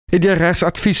Het jy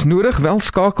regsadvies nodig? Wel,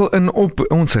 skakel in op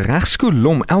ons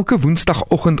regskolom elke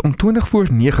woensdagoggend om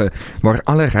 20:09 waar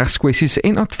alle regskwessies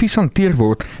en advies hanteer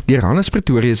word deur Hannes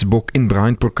Pretorius Bok en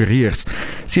Brian Prokureurs.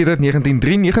 Sedert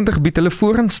 1993 bied hulle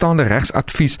vooraanstaande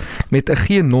regsadvies met 'n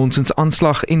geen-nonsens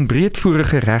aanslag en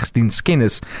breedvoerige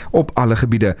regsdienskennis op alle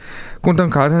gebiede.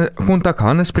 Kontak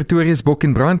Hannes Pretorius Bok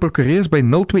en Brian Prokureurs by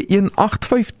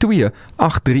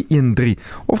 021-852-8313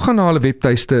 of gaan na hulle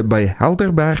webtuiste by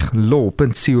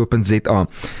helderberglaw.co.za.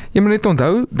 Jy moet net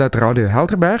onthou dat Radio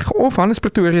Helderberg of Hannes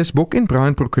Pretorius Bok en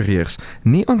Brian Prokureurs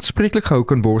nie aanspreeklik gehou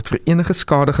kan word vir enige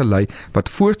skade gelei wat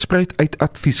voortspruit uit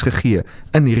advies gegee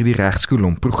in hierdie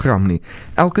regskolom program nie.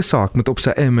 Elke saak moet op sy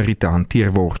eie meriete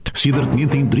hanteer word. Sedert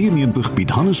 1993 bied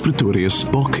Hannes Pretorius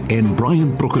Bok en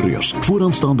Brian Prokureurs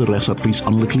vooraanstaande regsadvies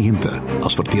aan hulle kliënte.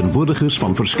 As verteenwoordigers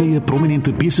van verskeie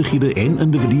prominente besighede en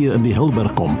individue in die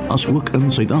Helderbergkom, as ook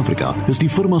in Suid-Afrika, is die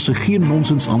firma se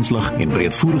geen-nonsens aanslag en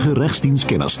breedvoerige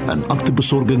regsdienskennis in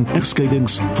aktebesorging,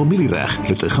 egskeidings, familiereg,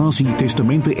 litigasie,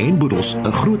 testamente en boedels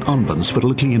 'n groot aanwinst vir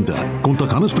hulle kliënte.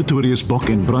 Kontak Hannes Pretorius Bok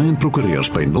en Brian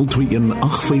Prokureurs by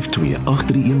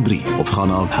 021-852-8313 of gaan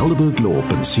na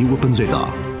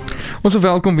helderberglaw.co.za. Ons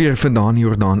welkom weer vir Dani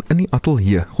Jordaan in die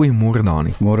ateljee. Goeiemôre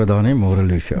Dani. Môre Dani, môre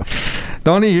Lucia.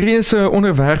 Dani, hierdie is 'n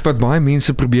onderwerp wat baie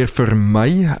mense probeer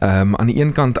vermy. Aan die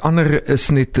een kant, ander is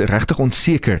net regtig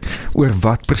onseker oor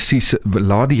wat presies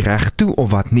laat die reg toe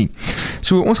of wat nie.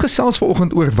 So ons gesels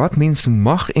vanoggend oor wat mense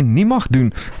mag en nie mag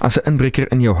doen as 'n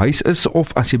inbreker in jou huis is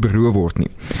of as jy beroof word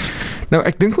nie. Nou,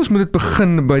 ek dink ons moet dit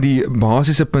begin by die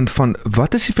basiese punt van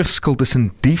wat is die verskil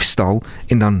tussen diefstal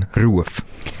en dan roof?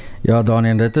 Ja, Dani,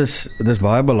 en dit is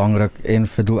baie belangrik en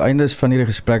vir doeleindes van hierdie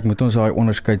gesprek moet ons daai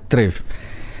onderskeid tref.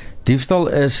 Diefstal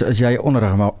is as jy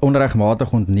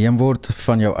onregmatig ontneem word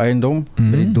van jou eiendom,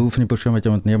 met die doel van die persoon wat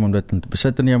jy ontneem om dit in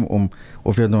besit te neem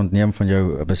of jy dit ontneem van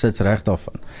jou besitsreg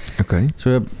daarvan. Okay.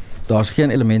 So daar's geen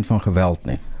element van geweld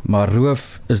nie. Maar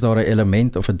roof is daar 'n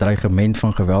element of 'n dreigement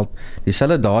van geweld.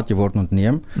 Dieselfde daad jy word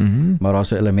ontneem, maar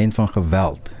daar's 'n element van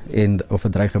geweld of 'n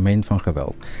dreigement van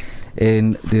geweld.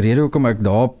 En die rede hoekom ek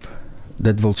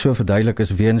dit wil so verduidelik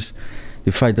is weens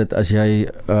die feit dat as jy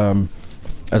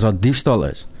as daar diefstal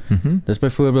is. Dis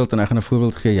byvoorbeeld, en ek gaan 'n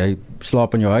voorbeeld gee, jy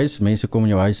slaap in jou huis, mense kom in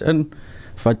jou huis in,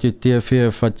 vat jou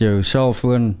TV, vat jou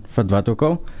selfoon, vat wat ook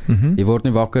al. Jy word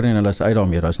nie wakker en hulle is uit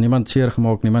daarmee. Daar's niemand seer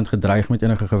gemaak, niemand gedreig met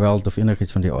enige geweld of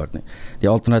enigiets van die aard nie. Die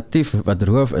alternatief wat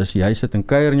roof is, jy sit en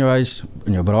kuier in jou huis,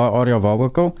 in jou braaiarea waar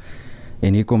ook al,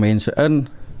 en hier kom mense in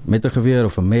met 'n geweer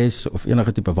of 'n mes of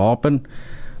enige tipe wapen,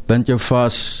 bind jou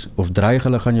vas of dreig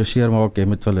hulle gaan jou seermaak, jy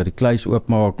moet hulle die kluis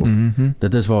oopmaak of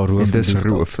dit is waar roof. En dis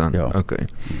roof dan. Ja. Okay.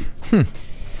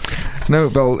 Nou,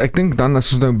 wel, ek dink dan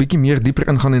as ons nou 'n bietjie meer dieper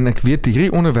ingaan en ek weet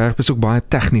hierdie onderwerp is ook baie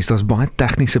tegnies, daar's baie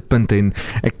tegniese punte en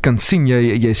ek kan sien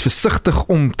jy is versigtig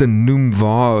om te noem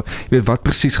waar, jy weet wat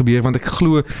presies gebeur want ek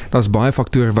glo daar's baie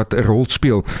faktore wat 'n rol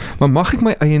speel. Maar mag ek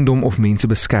my eiendom of mense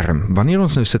beskerm? Wanneer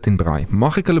ons nou sit en braai,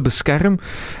 mag ek hulle beskerm?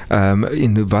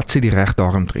 En wat sê die reg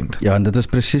daaromtrent? Ja, en dit is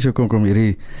presies hoekom ek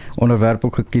hierdie onderwerp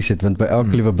ook gekies het, want by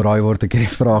elke liewe braai word ek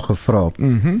hierdie vraag gevra.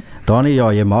 Dani,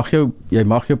 ja, jy mag jou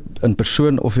in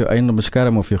persoon of jou eiendom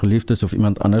beskerm of jou geliefdes of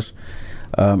iemand anders.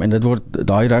 En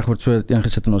daai reg word so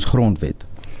ingesit in ons grondwet.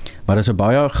 Maar dit is 'n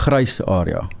baie grys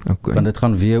area. Okay. Want dit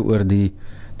gaan weer oor die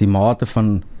mate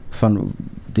van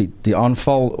die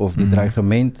aanval of die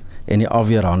dreigement en die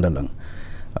afweerhandeling.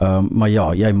 Maar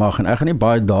ja, jy mag, en ek gaan nie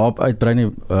baie daarop uitbrei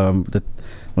nie.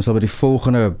 Ons sal by die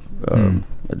volgende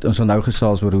ons sal nou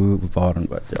gesels oor hoe, waar en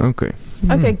wat. Ja. Okay.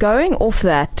 Okay, going off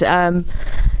that,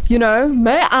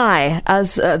 may I,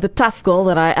 as the tough girl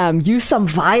that I am, use some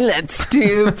violence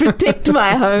to protect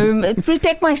my home,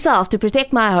 protect myself, to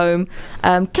protect my home?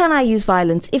 Can I use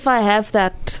violence if I have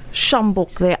that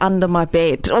sjambok there under my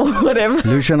bed or whatever?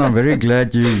 Lucian, I'm very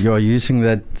glad you're using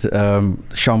that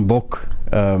sjambok.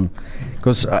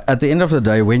 Because at the end of the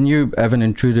day, when you have an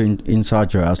intruder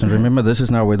inside your house, and remember this is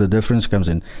now where the difference comes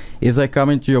in, if they come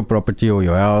into your property or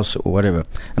your house or whatever,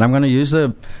 and I'm going to use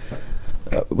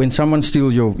when someone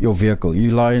steals your vehicle,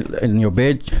 you lie in your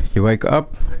bed, you wake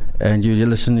up, and you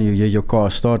listen, you hear your car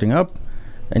starting up,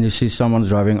 and you see someone's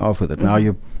driving off with it. Now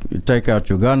you take out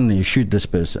your gun and you shoot this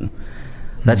person.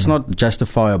 That's not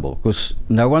justifiable, because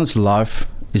no one's life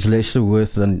is lesser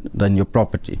worth than your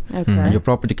property. Okay. And your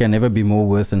property can never be more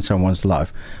worth than someone's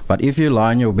life. But if you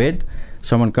lie in your bed,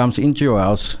 someone comes into your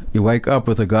house, you wake up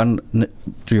with a gun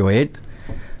to your head,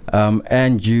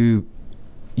 and you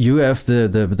have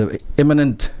the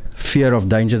imminent fear of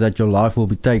danger that your life will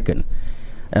be taken.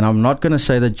 And I'm not going to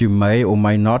say that you may or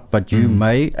may not, but you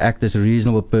may act as a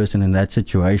reasonable person in that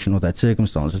situation or that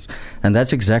circumstances. And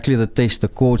that's exactly the test the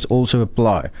courts also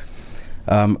apply.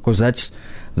 Because that's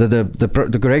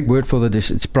the correct word for that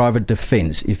is it's private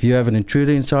defense. If you have an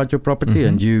intruder inside your property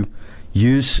and you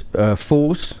use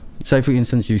force, say for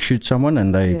instance you shoot someone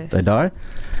and they die,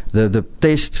 the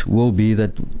test will be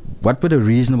that what would a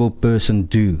reasonable person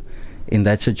do in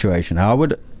that situation? How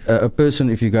would a person,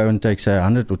 if you go and take say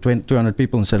 100 or 200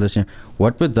 people and say, listen,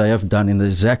 what would they have done in the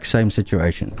exact same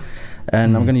situation?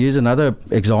 And I'm going to use another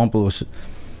example.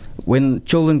 When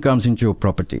children comes into your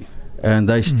property and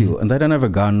they steal, and they don't have a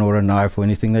gun or a knife or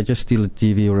anything, they just steal a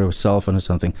TV or a cell phone or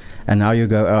something, and now you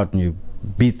go out and you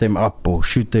beat them up or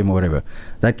shoot them or whatever,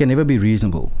 that can never be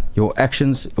reasonable. Your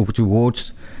actions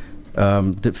towards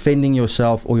defending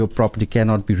yourself or your property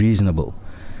cannot be reasonable.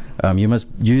 You must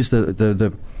use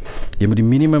jy moet die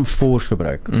minimum force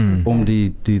gebruik om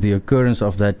die occurrence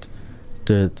of that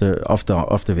af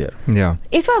te weer. Yeah.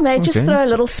 If I may just throw a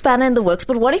little spanner in the works,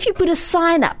 but what if you put a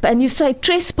sign up and you say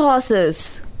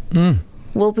trespassers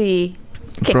will be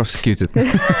kicked? Prosecuted. Will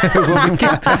be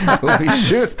kicked. Will be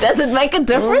shot. Does it make a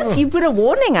difference? You put a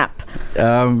warning up.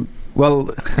 Well,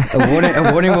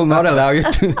 a warning will not allow you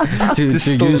to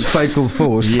use fatal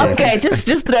force. Yes. Okay,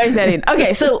 just throwing that in.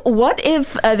 Okay, so what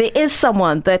if there is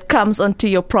someone that comes onto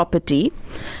your property,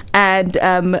 and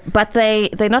but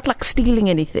they're not like stealing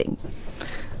anything?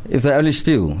 If they only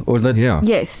steal, or that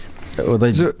Yes. Or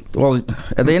they, well,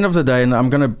 at the end of the day, and I'm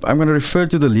gonna refer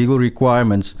to the legal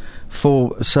requirements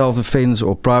for self-defense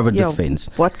or private defense.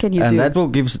 What can you do? And that will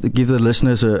give the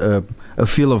listeners a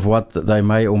feel of what they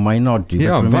may or may not do.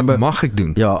 Ja, remember, wat mag ek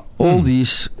doen? Yeah, all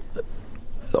these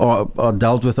are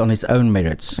dealt with on its own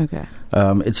merits. Okay.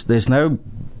 There's no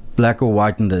black or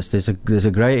white in this. There's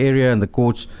a grey area, and the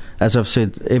courts, as I've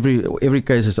said, every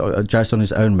case is just on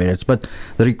its own merits. But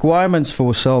the requirements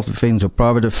for self-defense or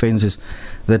private defense is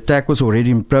the attack was already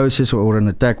in process, or an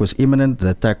attack was imminent, the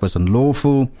attack was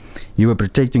unlawful, you were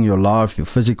protecting your life, your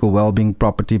physical well-being,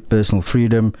 property, personal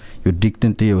freedom, your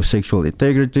dignity or sexual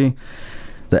integrity.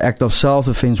 The act of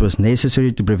self-defense was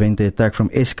necessary to prevent the attack from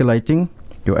escalating.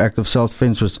 Your act of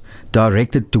self-defense was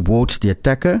directed towards the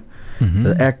attacker.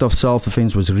 The act of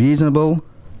self-defense was reasonable,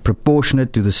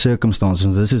 proportionate to the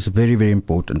circumstances. This is very, very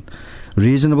important.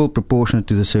 Reasonable, proportionate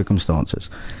to the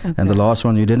circumstances. Okay. And the last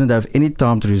one, you didn't have any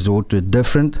time to resort to a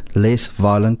different, less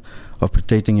violent of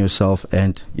protecting yourself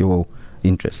and your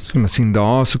interests. Maar sien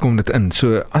daar so kom dit in.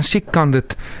 So as jy kan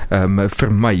dit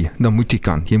vermy, dan moet jy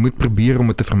kan. Jy moet probeer om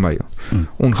dit te vermy.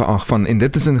 Ongeag van, en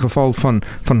dit is in geval van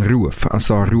roof. As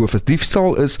daar roof is,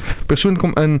 diefstal is, persoon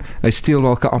kom in, hy steel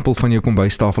welke appel van jou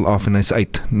kombuistafel af en hy's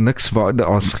uit. Niks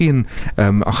daar's geen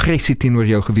aggressie teenoor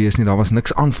jou gewees nie. Daar was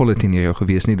niks aanvalle teenoor jou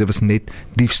gewees nie. Dit was net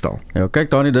diefstal. Ja, kyk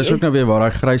Dani, dis ook nou weer waar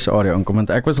daai grys area inkom, want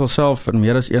ek was alself in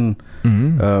meer as een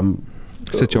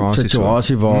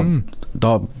situasie waar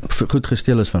daar goed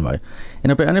gesteel is van my.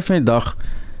 En op die einde van die dag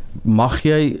mag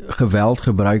jy geweld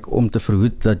gebruik om te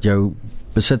verhoed dat jou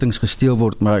besittings gesteel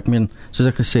word, maar ek meen, soos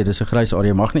ek gesê, dis 'n grys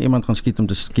area. Jy mag nie iemand gaan skiet om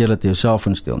te keer dat jy jou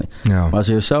selfoon steel nie. Ja. Maar as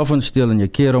jy jou selfoon steel en jy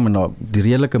keer hom en daar die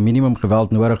redelike minimum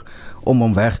geweld nodig om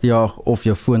hom weg te jaag of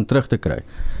jou foon terug te kry,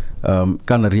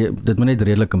 kan dit moet net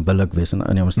redelik en billik wees in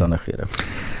die omstandighede.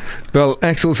 Wel,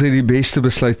 ek sal sê die beste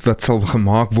besluit wat sal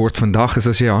gemaak word vandag is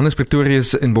as jy Hannes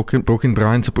Pretorius en Bok en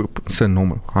Brian se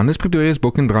nommer. Hannes Pretorius,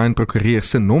 Bok en Brian prokureur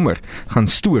se nommer gaan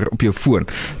stoor op jou foon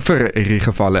vir hierdie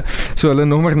gevalle. So hulle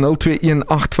nommer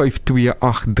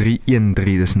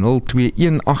 0218528313. Dis 0218528313.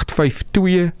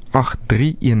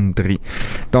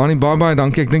 Dani, baie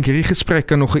dankie. Ek dink hierdie gesprek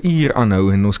kan nog 'n uur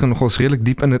aanhou en ons kan nogals redelik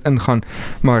diep in dit ingaan,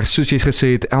 maar soos jy gesê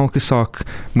het, elke saak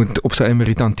moet op sy eie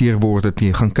meriet hanteer word. Dat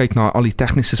jy gaan kyk na al die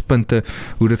tegniese punte,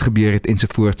 hoe dit gebeur het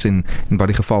ensovoorts en wat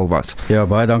die geval was. Ja,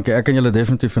 baie dankie. Ek kan julle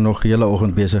definitief vir nog 'n hele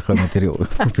oggend besig hou met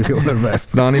hierdie onderwerp.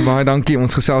 Dani, baie dankie.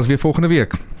 Ons gesels weer volgende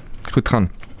week. Goed gaan.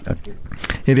 Dankie.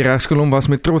 Hierdie regskolom was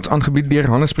met trots aangebied deur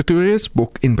Hannes Pretorius,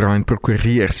 Bok en Brian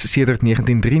prokureurs. Sedert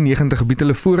 1993 bied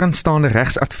hulle vooraanstaande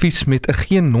regsadvies met 'n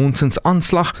geen-nonsens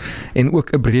aanslag en ook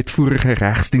 'n breedvoerige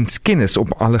regsdienskennis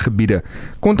op alle gebiede.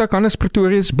 Kontak Hannes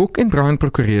Pretorius, Bok en Brian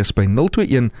prokureurs by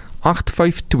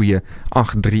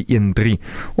 021-852-8313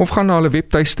 of gaan na hulle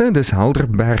webtuiste, dis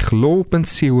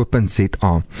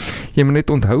helderberglaw.co.za. Jy moet net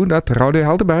onthou dat Radio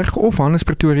Helderberg of Hannes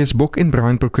Pretorius, Bok en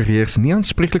Brian prokureurs nie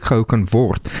aanspreeklik gehou kan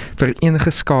word vir enige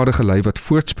skade gelei wat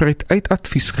voortspruit uit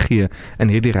advies gegee in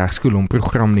hierdie regskolom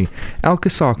program nie. Elke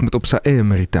saak moet op sy eie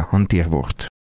meriete hanteer word.